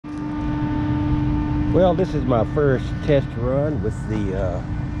Well, this is my first test run with the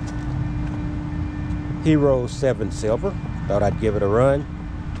Hero 7 Silver. Thought I'd give it a run.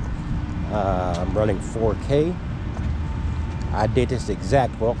 I'm running 4K. I did this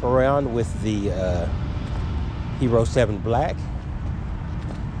exact walk around with the Hero 7 Black,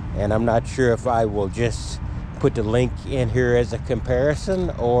 and I'm not sure if I will just put the link in here as a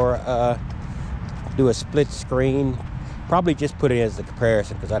comparison or do a split screen. Probably just put it as a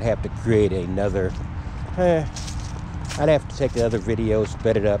comparison, because I'd have to create another I'd have to take the other videos,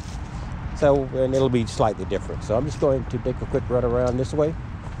 sped it up, and it'll be slightly different. So I'm just going to take a quick run around this way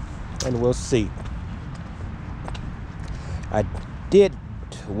and we'll see. I did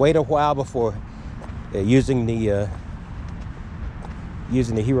wait a while before using the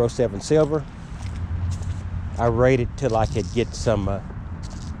Hero 7 Silver. I waited till I could get some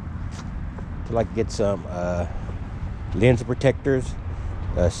lens protectors,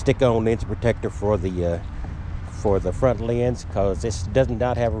 stick-on lens protector for the front lens, because this does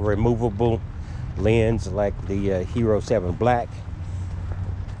not have a removable lens like the Hero 7 Black.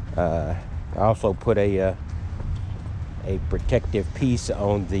 I also put a protective piece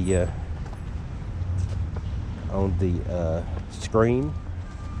on the screen,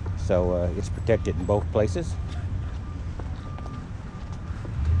 so it's protected in both places.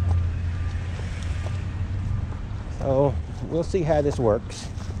 So we'll see how this works.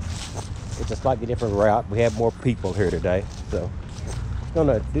 It's a slightly different route. We have more people here today, so I'm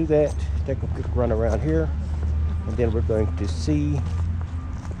gonna do that, take a quick run around here, and then we're going to see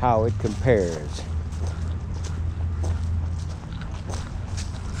how it compares.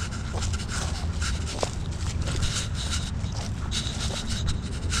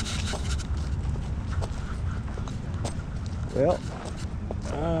 Well,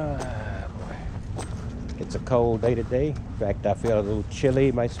 it's a cold day today. In fact, I feel a little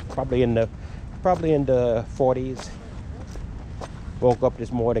chilly. Probably in the 40s. Woke up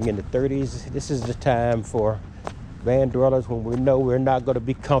this morning in the 30s. This is the time for van dwellers when we know we're not going to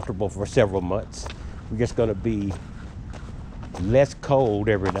be comfortable for several months. We're just going to be less cold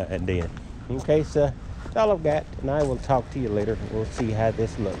every now and then. Okay, so that's all I've got, and I will talk to you later. We'll see how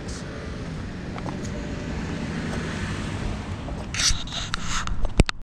this looks.